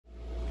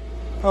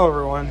Hello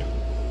everyone,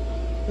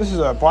 this is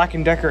a Black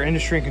 & Decker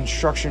Industry and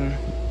Construction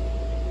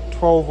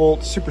 12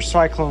 volt super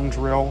cyclone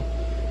drill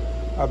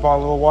I bought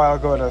a little while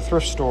ago at a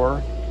thrift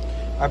store.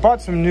 I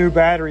bought some new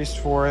batteries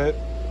for it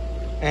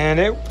and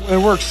it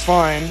works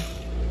fine.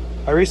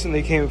 I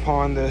recently came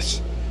upon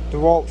this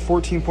DeWalt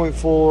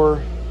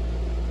 14.4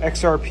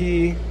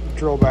 XRP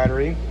drill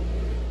battery.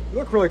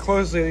 Look really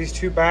closely at these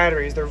two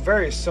batteries, they're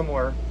very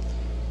similar.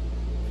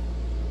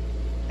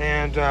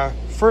 And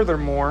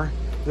furthermore,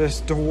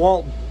 this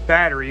DeWalt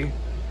battery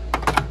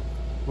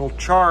will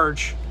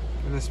charge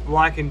in this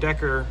Black &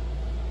 Decker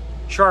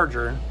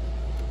charger.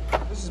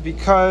 This is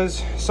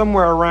because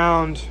somewhere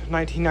around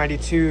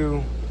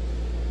 1992,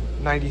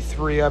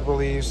 93 I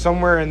believe,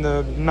 somewhere in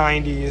the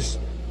 90s,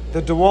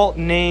 the DeWalt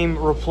name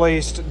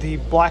replaced the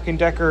Black &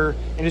 Decker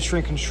Industry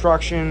and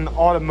Construction,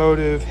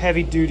 Automotive,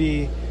 Heavy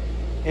Duty,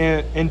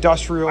 and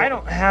Industrial. I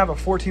don't have a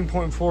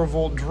 14.4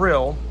 volt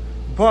drill,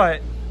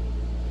 but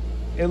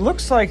it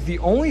looks like the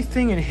only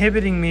thing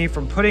inhibiting me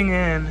from putting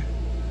in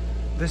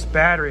this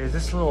battery is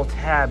this little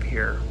tab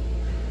here.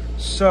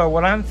 So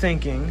what I'm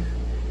thinking,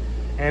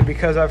 and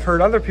because I've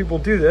heard other people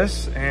do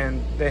this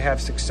and they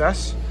have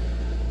success,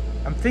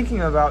 I'm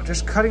thinking about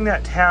just cutting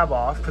that tab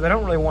off because I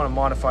don't really want to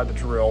modify the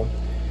drill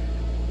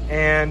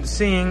and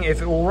seeing if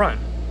it will run.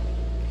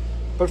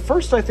 But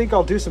first I think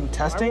I'll do some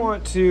testing. I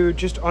want to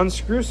just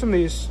unscrew some of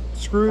these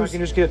screws. I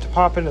can just get it to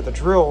pop into the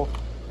drill.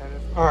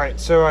 Alright,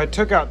 so I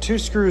took out 2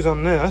 screws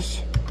on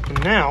this,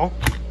 and now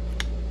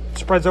it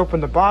spreads open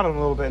the bottom a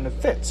little bit and it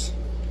fits.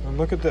 And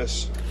look at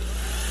this.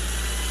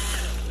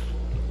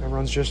 It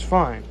runs just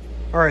fine.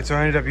 Alright, so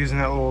I ended up using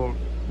that little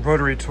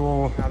rotary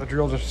tool. Now the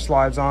drill just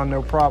slides on,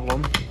 no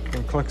problem,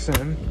 and clicks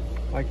in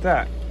like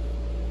that.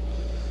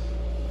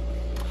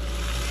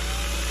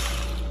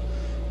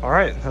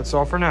 Alright, that's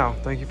all for now.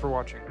 Thank you for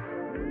watching.